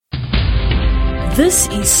This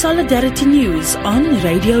is Solidarity News on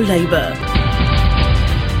Radio Labour.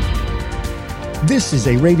 This is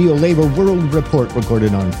a Radio Labour World Report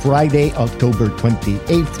recorded on Friday, October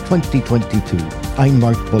 28th, 2022. I'm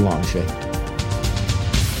Mark Boulanger.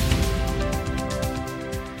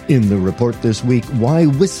 In the report this week, why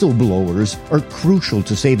whistleblowers are crucial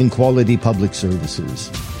to saving quality public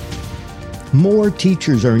services. More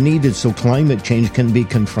teachers are needed so climate change can be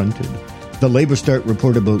confronted. The LabourStart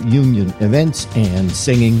report about union events and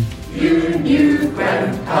singing. You knew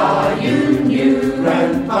Grandpa, you knew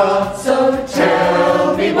Grandpa, so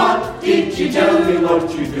tell me what did you do? Tell me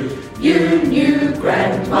what you do. You knew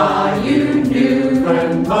Grandpa, you knew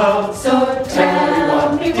Grandpa, so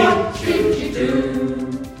tell me what did you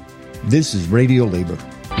do? This is Radio Labour.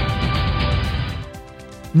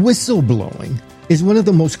 Whistleblowing is one of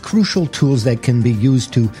the most crucial tools that can be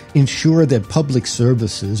used to ensure that public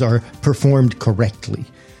services are performed correctly.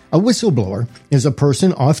 A whistleblower is a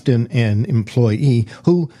person, often an employee,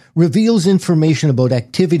 who reveals information about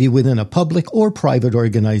activity within a public or private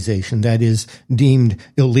organization that is deemed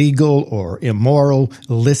illegal or immoral,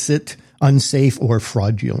 illicit, unsafe, or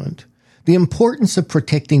fraudulent. The importance of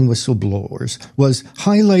protecting whistleblowers was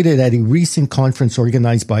highlighted at a recent conference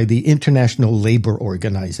organized by the International Labour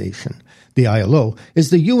Organization. The ILO is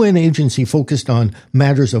the UN agency focused on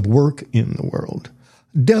matters of work in the world.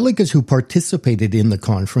 Delegates who participated in the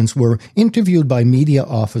conference were interviewed by media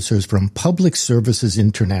officers from Public Services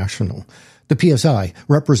International. The PSI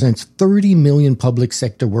represents 30 million public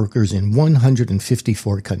sector workers in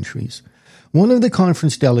 154 countries. One of the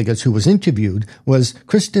conference delegates who was interviewed was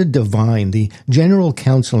Krista Devine, the General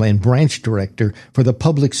Counsel and Branch Director for the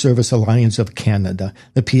Public Service Alliance of Canada,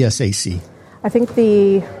 the PSAC. I think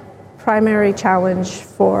the primary challenge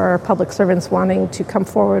for public servants wanting to come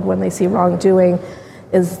forward when they see wrongdoing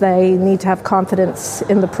is they need to have confidence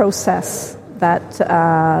in the process that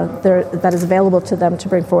is available to them to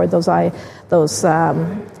bring forward those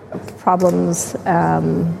problems,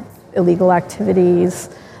 illegal activities,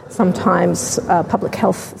 sometimes public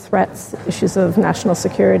health threats, issues of national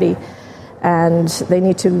security. And they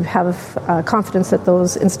need to have confidence that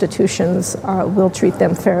those institutions will treat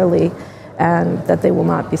them fairly and that they will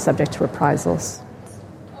not be subject to reprisals.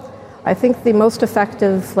 I think the most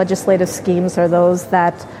effective legislative schemes are those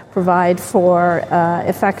that provide for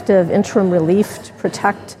effective interim relief to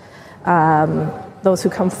protect those who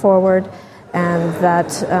come forward and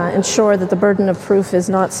that ensure that the burden of proof is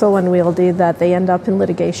not so unwieldy that they end up in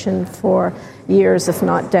litigation for years, if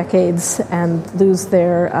not decades, and lose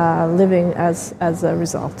their living as a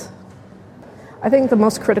result. I think the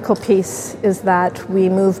most critical piece is that we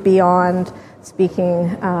move beyond speaking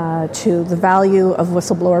to the value of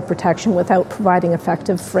whistleblower protection without providing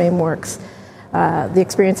effective frameworks. The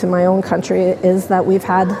experience in my own country is that we've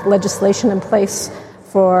had legislation in place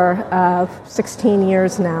for 16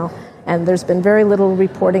 years now, and there's been very little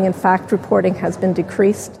reporting. In fact, reporting has been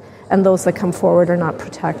decreased, and those that come forward are not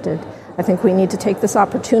protected. I think we need to take this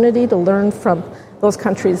opportunity to learn from those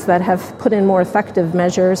countries that have put in more effective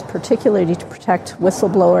measures, particularly to protect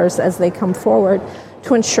whistleblowers as they come forward,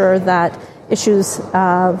 to ensure that issues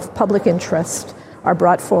of public interest are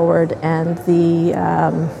brought forward and the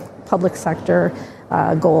public sector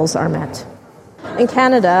goals are met. In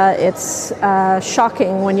Canada, it's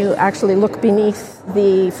shocking when you actually look beneath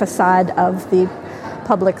the facade of the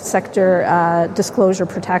public sector disclosure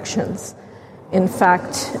protections. In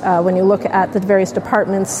fact, when you look at the various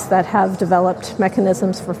departments that have developed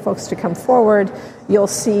mechanisms for folks to come forward, you'll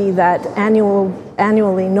see that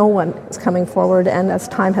annually no one is coming forward, and as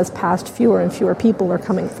time has passed, fewer and fewer people are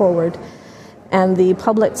coming forward. And the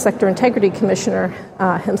Public Sector Integrity Commissioner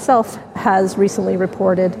himself has recently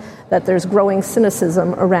reported that there's growing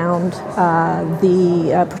cynicism around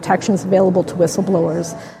the protections available to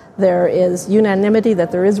whistleblowers. There is unanimity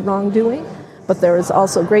that there is wrongdoing, but there is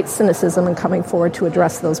also great cynicism in coming forward to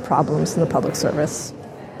address those problems in the public service.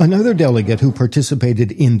 Another delegate who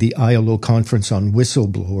participated in the ILO conference on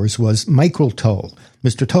whistleblowers was Michael Tull.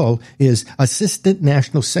 Mr. Tull is Assistant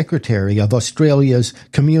National Secretary of Australia's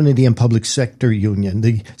Community and Public Sector Union,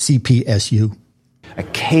 the CPSU. A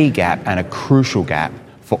key gap and a crucial gap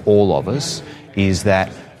for all of us is that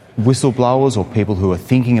whistleblowers or people who are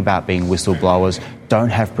thinking about being whistleblowers don't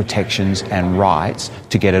have protections and rights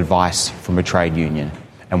to get advice from a trade union.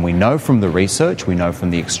 And we know from the research, we know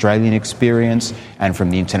from the Australian experience and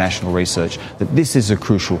from the international research that this is a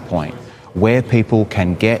crucial point. Where people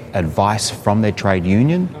can get advice from their trade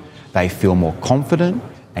union, they feel more confident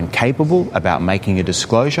and capable about making a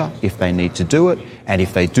disclosure if they need to do it. And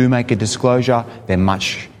if they do make a disclosure, they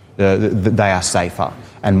are safer.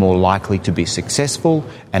 and more likely to be successful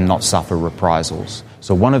and not suffer reprisals.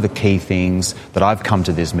 So one of the key things that I've come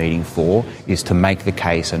to this meeting for is to make the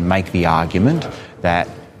case and make the argument that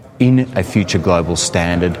in a future global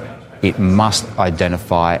standard, it must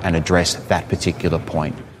identify and address that particular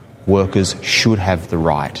point. Workers should have the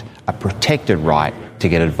right, a protected right, to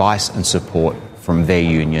get advice and support from their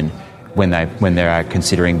union when they are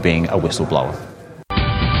considering being a whistleblower.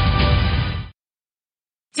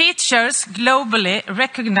 Teachers globally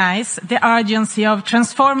recognize the urgency of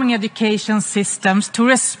transforming education systems to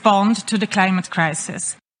respond to the climate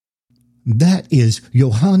crisis. That is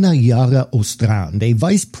Johanna Jara Ostrand, a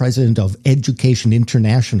vice president of Education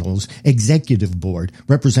International's executive board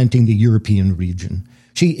representing the European region.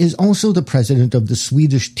 She is also the president of the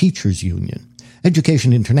Swedish Teachers Union.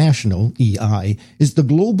 Education International, EI, is the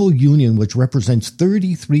global union which represents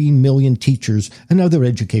 33 million teachers and other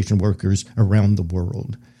education workers around the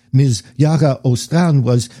world. Ms. Jara Ostrand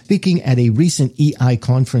was speaking at a recent EI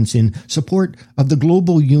conference in support of the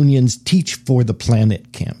global union's Teach for the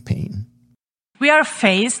Planet campaign. We are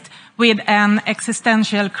faced with an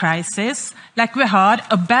existential crisis, like we heard,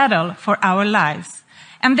 a battle for our lives.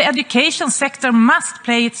 And the education sector must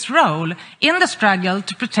play its role in the struggle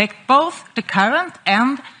to protect both the current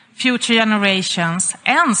and future generations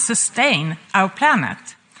and sustain our planet.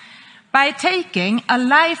 By taking a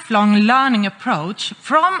lifelong learning approach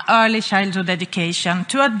from early childhood education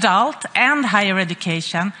to adult and higher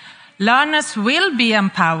education, learners will be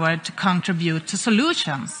empowered to contribute to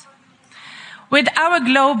solutions. With our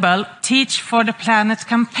global Teach for the Planet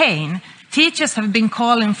campaign, teachers have been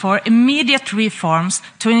calling for immediate reforms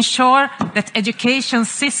to ensure that education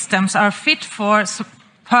systems are fit for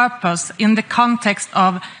purpose in the context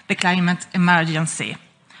of the climate emergency.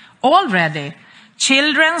 Already,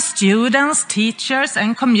 children, students, teachers,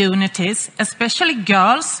 and communities, especially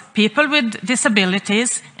girls, people with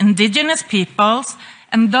disabilities, indigenous peoples,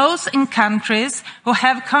 and those in countries who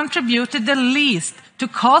have contributed the least to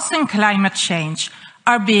causing climate change,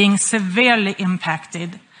 are being severely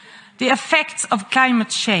impacted. The effects of climate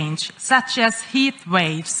change, such as heat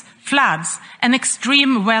waves, floods, and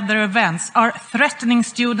extreme weather events, are threatening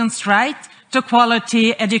students' right to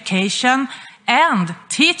quality education and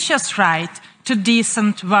teachers' right to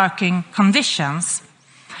decent working conditions.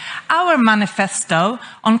 Our manifesto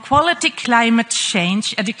on quality climate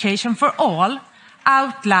change education for all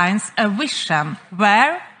outlines a vision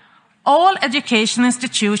where all education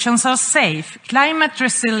institutions are safe, climate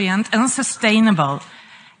resilient, and sustainable.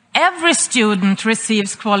 Every student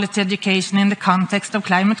receives quality education in the context of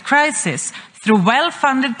climate crisis through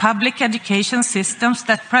well-funded public education systems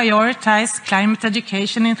that prioritize climate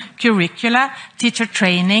education in curricula, teacher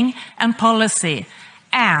training, and policy,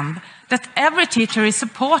 and that every teacher is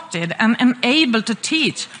supported and enabled to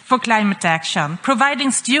teach for climate action,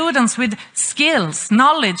 providing students with skills,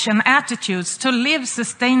 knowledge, and attitudes to live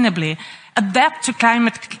sustainably, adapt to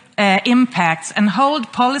climate impacts, and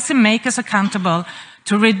hold policymakers accountable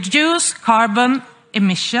to reduce carbon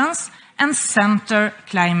emissions and center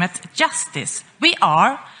climate justice. We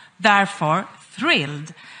are, therefore,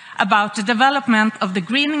 thrilled about the development of the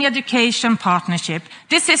Greening Education Partnership.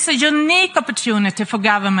 This is a unique opportunity for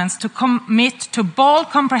governments to commit to bold,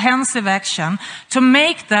 comprehensive action to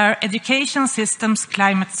make their education systems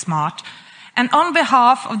climate smart. And on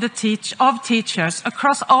behalf of teachers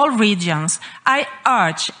across all regions, I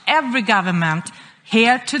urge every government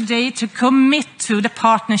here today to commit to the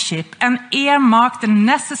partnership and earmark the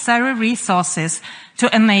necessary resources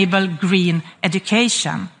to enable green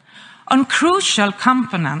education. A crucial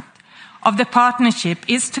component of the partnership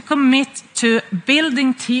is to commit to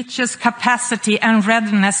building teachers' capacity and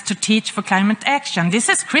readiness to teach for climate action. This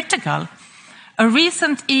is critical. A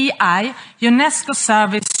recent EI UNESCO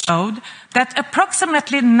survey showed that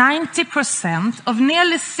approximately 90% of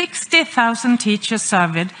nearly 60,000 teachers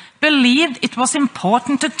surveyed believed it was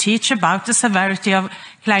important to teach about the severity of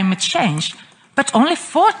climate change, but only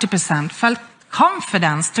 40% felt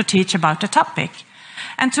confidence to teach about the topic.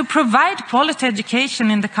 And to provide quality education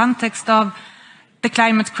in the context of the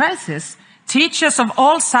climate crisis, teachers of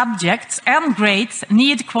all subjects and grades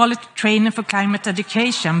need quality training for climate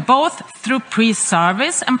education, both through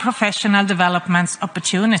pre-service and professional development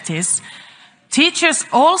opportunities. Teachers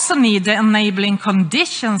also need the enabling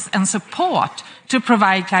conditions and support to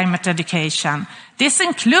provide climate education. This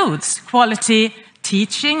includes quality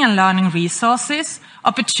teaching and learning resources,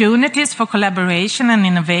 opportunities for collaboration and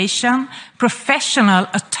innovation, professional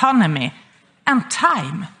autonomy, and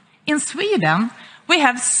time. In Sweden, we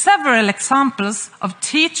have several examples of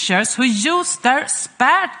teachers who use their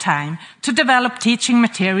spare time to develop teaching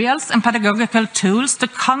materials and pedagogical tools to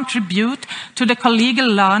contribute to the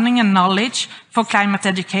collegial learning and knowledge for climate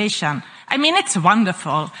education. I mean, it's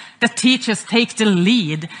wonderful that teachers take the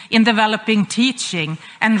lead in developing teaching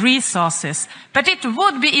and resources, but it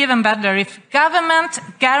would be even better if government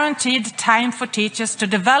guaranteed time for teachers to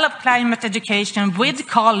develop climate education with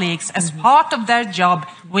colleagues as part of their job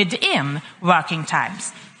within working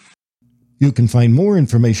times. You can find more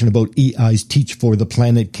information about EI's Teach for the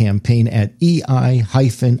Planet campaign at ei-ie.org.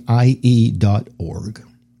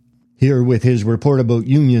 Here with his report about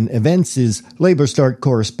union events is LabourStart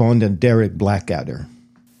correspondent Derek Blackadder.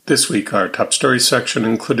 This week, our top stories section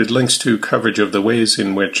included links to coverage of the ways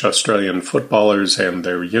in which Australian footballers and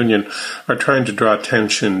their union are trying to draw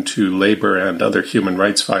attention to labour and other human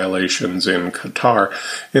rights violations in Qatar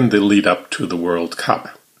in the lead-up to the World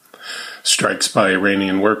Cup. Strikes by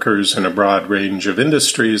Iranian workers in a broad range of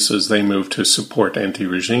industries as they move to support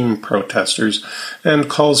anti-regime protesters, and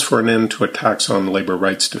calls for an end to attacks on labour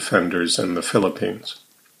rights defenders in the Philippines.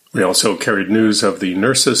 We also carried news of the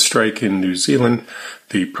nurses' strike in New Zealand,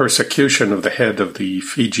 the persecution of the head of the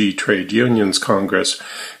Fiji Trade Unions Congress,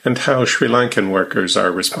 and how Sri Lankan workers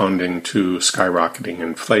are responding to skyrocketing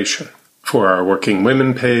inflation. For our Working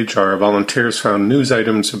Women page, our volunteers found news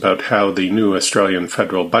items about how the new Australian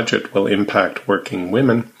federal budget will impact working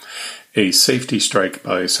women, a safety strike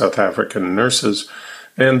by South African nurses,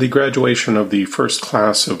 and the graduation of the first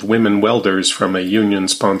class of women welders from a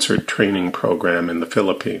union-sponsored training program in the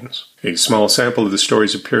Philippines. A small sample of the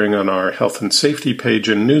stories appearing on our Health and Safety page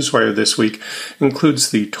in Newswire this week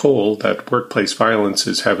includes the toll that workplace violence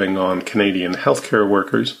is having on Canadian healthcare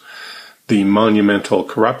workers, the monumental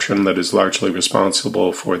corruption that is largely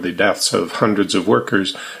responsible for the deaths of hundreds of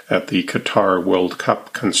workers at the Qatar World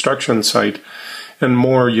Cup construction site, and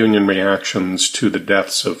more union reactions to the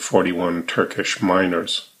deaths of 41 Turkish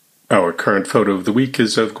miners. Our current photo of the week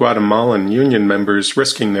is of Guatemalan union members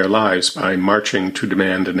risking their lives by marching to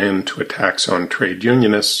demand an end to attacks on trade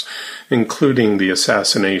unionists, including the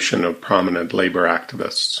assassination of prominent labor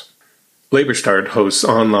activists. LabourStart hosts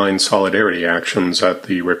online solidarity actions at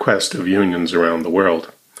the request of unions around the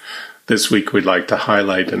world. This week we'd like to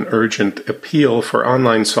highlight an urgent appeal for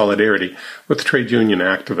online solidarity with trade union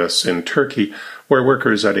activists in Turkey, where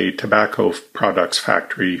workers at a tobacco products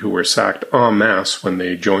factory who were sacked en masse when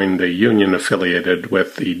they joined a union affiliated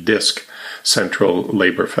with the DISC, Central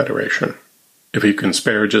Labor Federation. If you can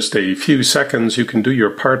spare just a few seconds, you can do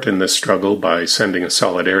your part in this struggle by sending a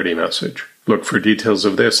solidarity message. Look for details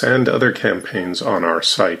of this and other campaigns on our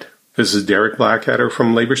site. This is Derek Blackadder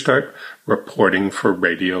from LabourStart, reporting for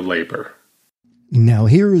Radio Labour. Now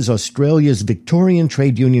here is Australia's Victorian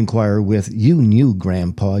Trade Union Choir with You Knew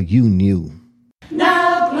Grandpa, You Knew.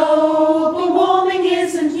 Now global warming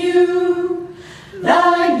isn't new.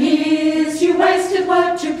 The years you wasted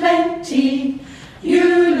were too plenty.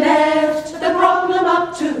 You left the problem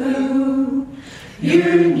up to who?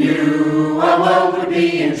 You knew our world would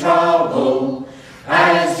be in trouble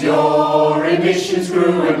as your emissions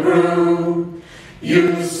grew and grew.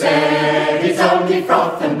 You said it's only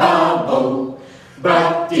froth and bubble,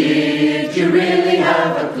 but did you really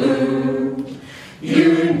have a clue?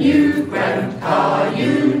 You knew, Grandpa,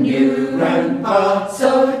 you knew, Grandpa,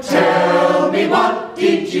 so tell me what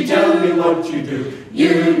did you do? Tell me what you do.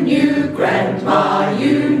 You knew, Grandma,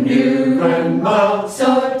 you knew, Grandma,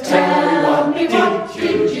 so tell me what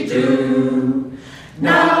did you do?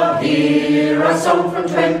 Now hear a song from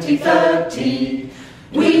 2030,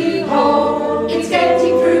 we hope it's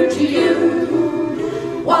getting through to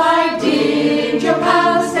you. Why did your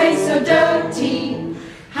power stay so dirty?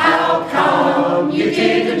 How come you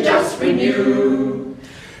didn't just renew?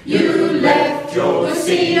 You left your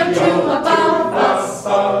sea of two above us,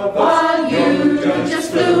 while you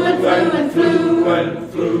just flew and flew and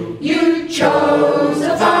flew. You chose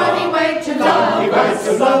a funny way to love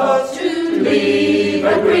us, to leave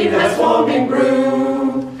a greenhouse warming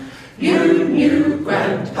brew. You knew,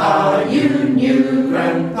 Grandpa, you knew,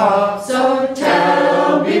 Grandpa, so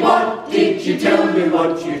tell me what did you do? Tell me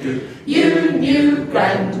what you do. You knew,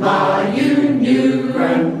 Grandma, you knew,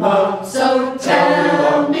 Grandma, so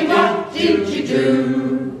tell me what did you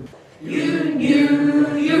do? You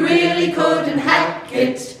knew you really couldn't hack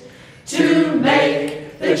it to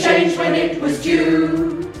make the change when it was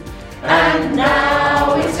due. And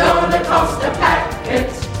now it's gonna cost a packet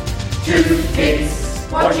to fix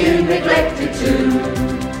what you neglected to.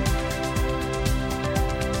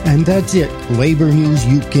 And that's it. Labor news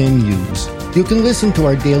you can use. You can listen to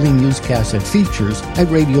our daily newscasts and features at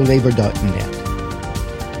radiolabor.net.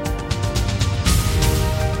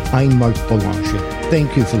 I'm Mark Boulanger.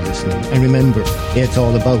 Thank you for listening. And remember, it's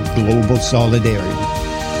all about global solidarity.